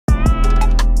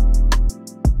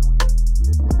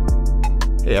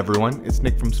Hey everyone, it's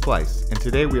Nick from Splice, and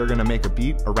today we are going to make a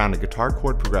beat around a guitar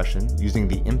chord progression using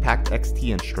the Impact XT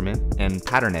instrument and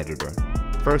pattern editor.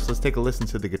 First, let's take a listen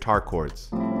to the guitar chords.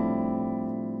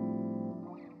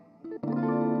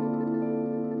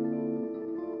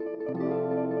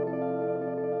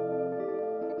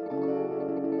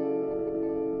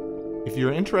 If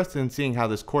you're interested in seeing how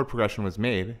this chord progression was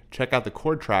made, check out the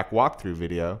chord track walkthrough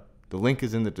video. The link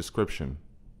is in the description.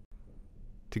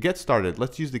 To get started,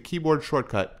 let's use the keyboard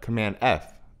shortcut Command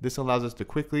F. This allows us to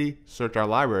quickly search our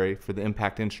library for the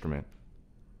Impact instrument.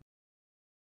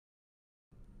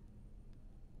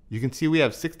 You can see we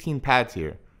have 16 pads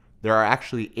here. There are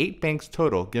actually 8 banks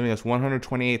total, giving us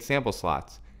 128 sample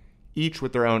slots, each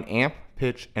with their own amp,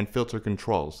 pitch, and filter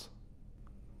controls.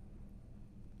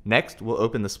 Next, we'll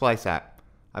open the Splice app.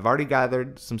 I've already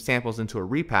gathered some samples into a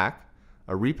repack.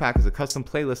 A repack is a custom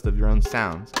playlist of your own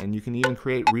sounds, and you can even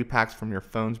create repacks from your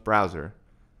phone's browser.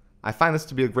 I find this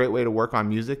to be a great way to work on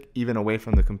music, even away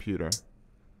from the computer.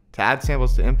 To add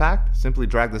samples to Impact, simply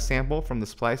drag the sample from the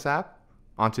Splice app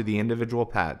onto the individual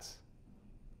pads.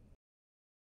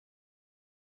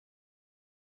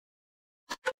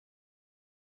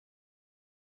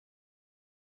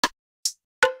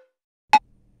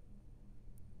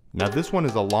 Now this one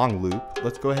is a long loop.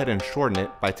 Let's go ahead and shorten it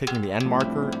by taking the end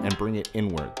marker and bring it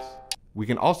inwards. We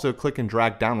can also click and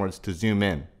drag downwards to zoom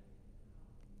in.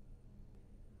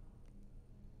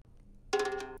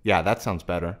 Yeah, that sounds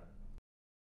better.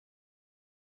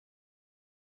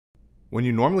 When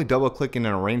you normally double click in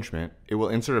an arrangement, it will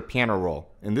insert a piano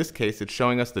roll. In this case, it's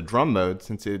showing us the drum mode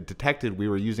since it detected we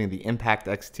were using the Impact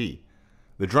XT.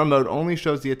 The drum mode only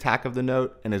shows the attack of the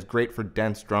note and is great for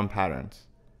dense drum patterns.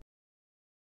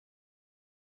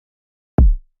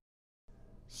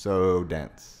 So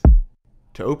dense.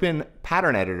 To open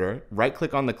Pattern Editor,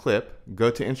 right-click on the clip,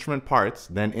 go to Instrument Parts,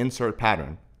 then Insert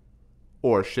Pattern,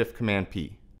 or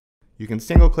Shift-Command-P. You can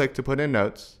single-click to put in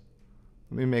notes.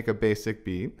 Let me make a basic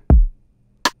beat.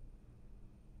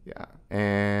 Yeah,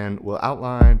 and we'll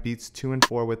outline beats 2 and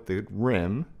 4 with the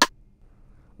rim.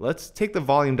 Let's take the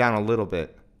volume down a little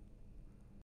bit.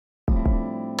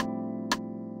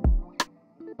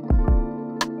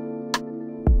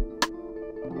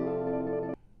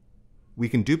 We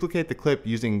can duplicate the clip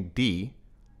using D,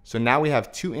 so now we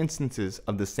have 2 instances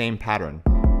of the same pattern.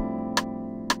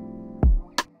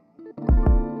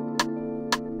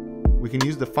 We can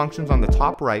use the functions on the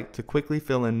top right to quickly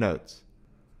fill in notes.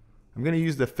 I'm going to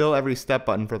use the Fill Every Step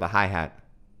button for the hi-hat.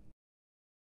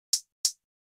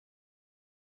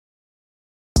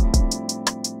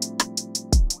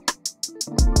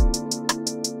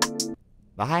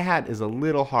 The hi-hat is a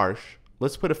little harsh.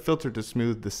 Let's put a filter to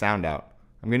smooth the sound out.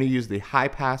 I'm going to use the high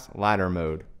pass ladder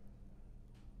mode.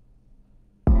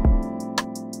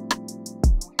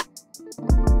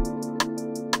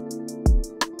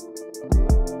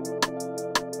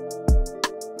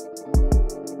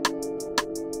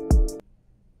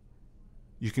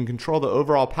 You can control the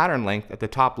overall pattern length at the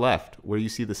top left, where you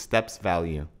see the steps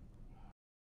value.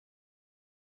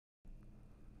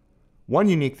 One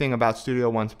unique thing about Studio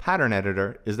One's pattern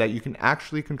editor is that you can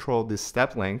actually control the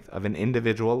step length of an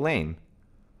individual lane.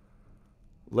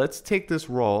 Let's take this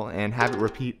roll and have it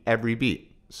repeat every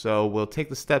beat. So we'll take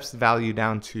the steps value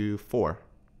down to 4.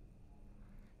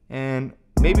 And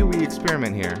maybe we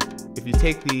experiment here. If you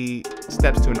take the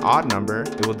steps to an odd number,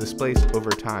 it will displace over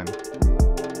time.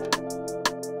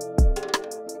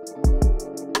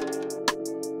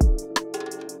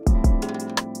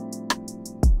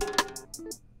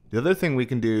 The other thing we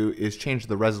can do is change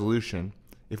the resolution.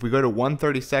 If we go to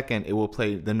 1/32, it will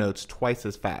play the notes twice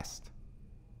as fast.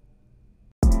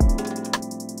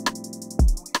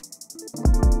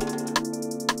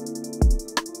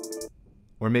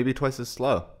 Or maybe twice as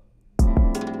slow.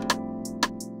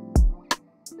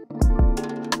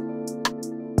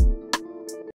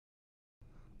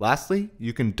 Lastly,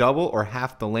 you can double or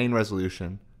half the lane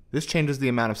resolution. This changes the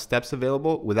amount of steps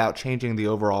available without changing the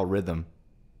overall rhythm.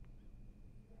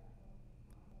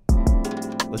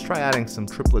 Let's try adding some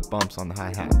triplet bumps on the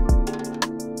hi-hat.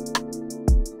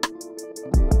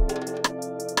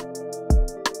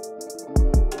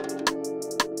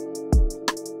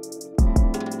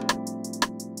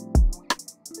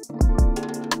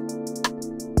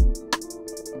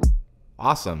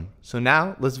 Awesome. So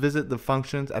now let's visit the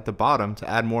functions at the bottom to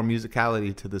add more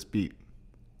musicality to this beat.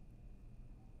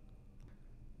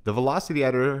 The velocity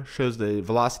editor shows the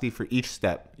velocity for each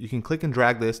step. You can click and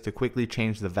drag this to quickly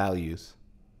change the values.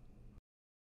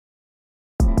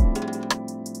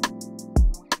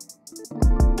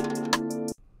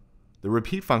 The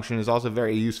repeat function is also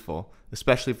very useful,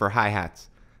 especially for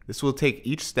hi-hats. This will take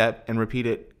each step and repeat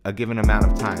it a given amount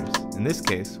of times. In this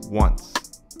case, once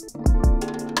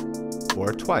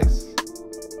or twice.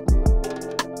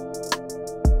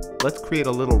 Let's create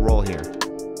a little roll here.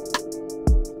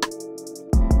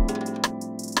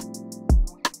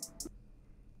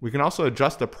 We can also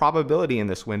adjust the probability in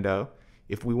this window.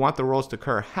 If we want the rolls to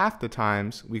occur half the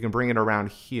times, we can bring it around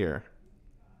here.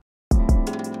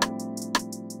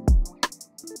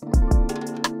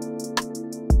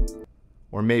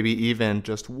 Or maybe even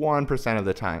just 1% of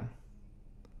the time.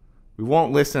 We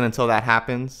won't listen until that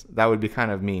happens. That would be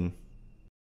kind of mean.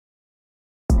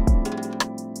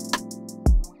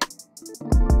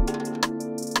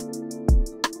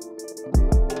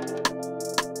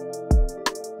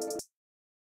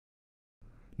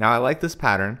 Now I like this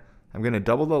pattern. I'm going to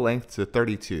double the length to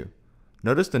 32.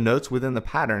 Notice the notes within the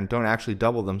pattern don't actually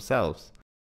double themselves.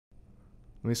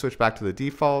 Let me switch back to the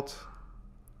default.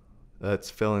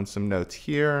 Let's fill in some notes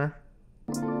here.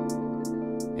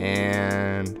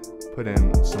 And put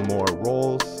in some more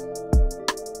rolls.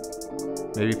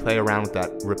 Maybe play around with that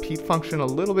repeat function a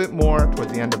little bit more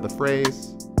towards the end of the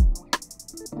phrase.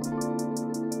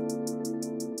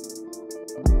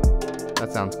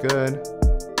 That sounds good.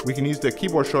 We can use the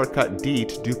keyboard shortcut D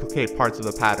to duplicate parts of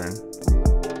the pattern.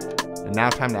 And now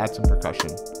time to add some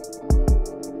percussion.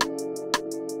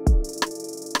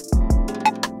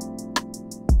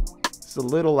 It's a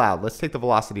little loud. Let's take the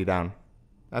velocity down.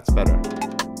 That's better.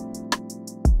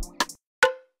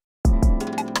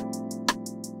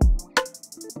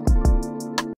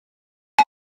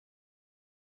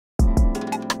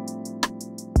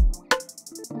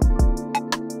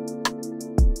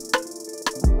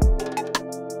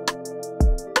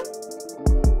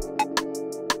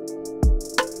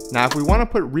 Now if we want to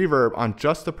put reverb on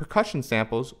just the percussion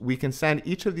samples, we can send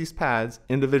each of these pads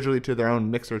individually to their own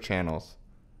mixer channels.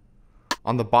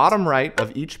 On the bottom right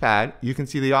of each pad, you can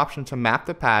see the option to map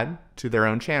the pad to their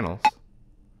own channels.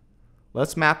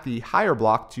 Let's map the higher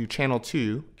block to channel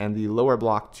 2 and the lower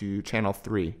block to channel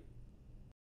 3.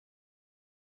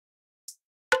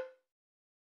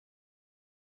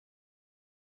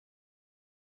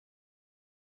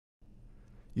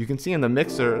 You can see in the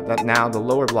mixer that now the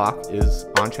lower block is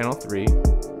on channel 3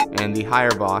 and the higher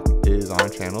block is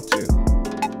on channel 2.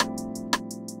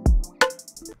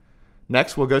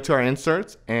 Next, we'll go to our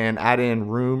inserts and add in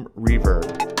room reverb.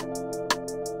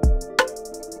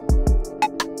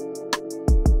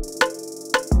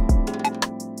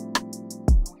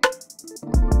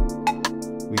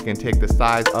 We can take the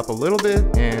size up a little bit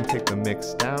and take the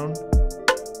mix down.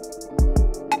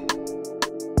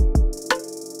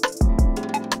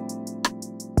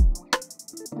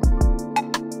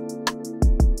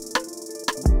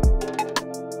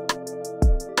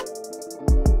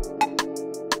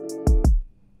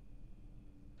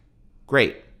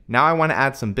 Great. Now I want to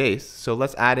add some bass, so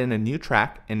let's add in a new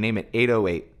track and name it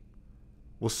 808.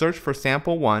 We'll search for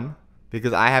sample 1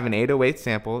 because I have an 808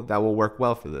 sample that will work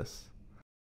well for this.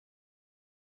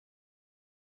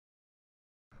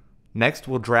 Next,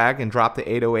 we'll drag and drop the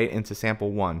 808 into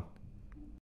sample 1.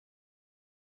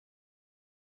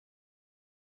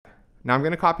 Now I'm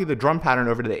going to copy the drum pattern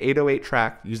over to the 808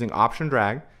 track using Option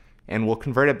Drag, and we'll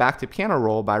convert it back to piano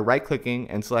roll by right-clicking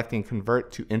and selecting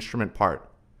Convert to Instrument Part.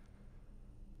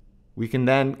 We can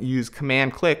then use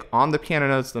Command click on the piano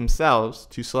notes themselves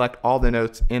to select all the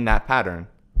notes in that pattern.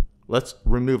 Let's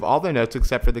remove all the notes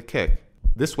except for the kick.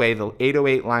 This way the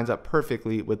 808 lines up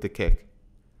perfectly with the kick.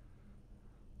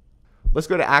 Let's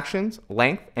go to Actions,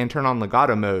 Length, and turn on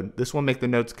legato mode. This will make the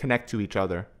notes connect to each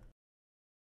other.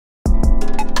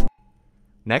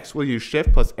 Next, we'll use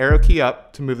Shift plus arrow key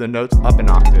up to move the notes up an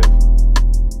octave.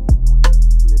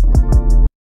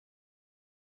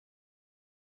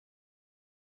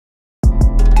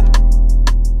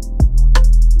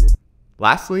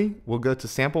 Lastly, we'll go to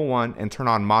sample 1 and turn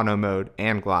on mono mode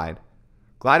and glide.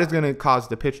 Glide is going to cause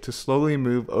the pitch to slowly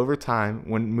move over time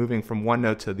when moving from one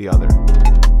note to the other.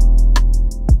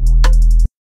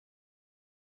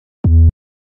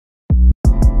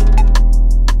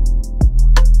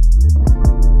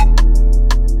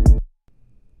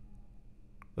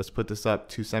 Let's put this up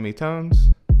 2 semitones.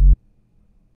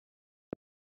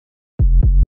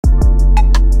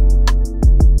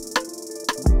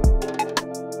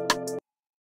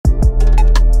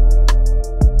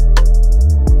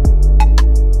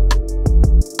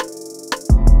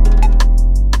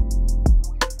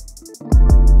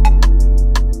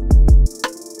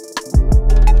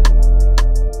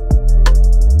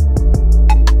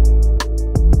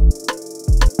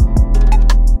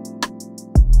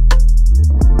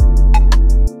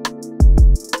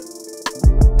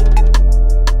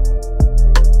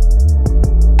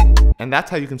 And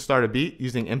that's how you can start a beat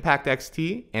using Impact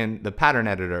XT and the pattern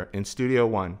editor in Studio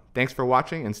One. Thanks for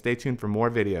watching and stay tuned for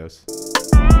more videos.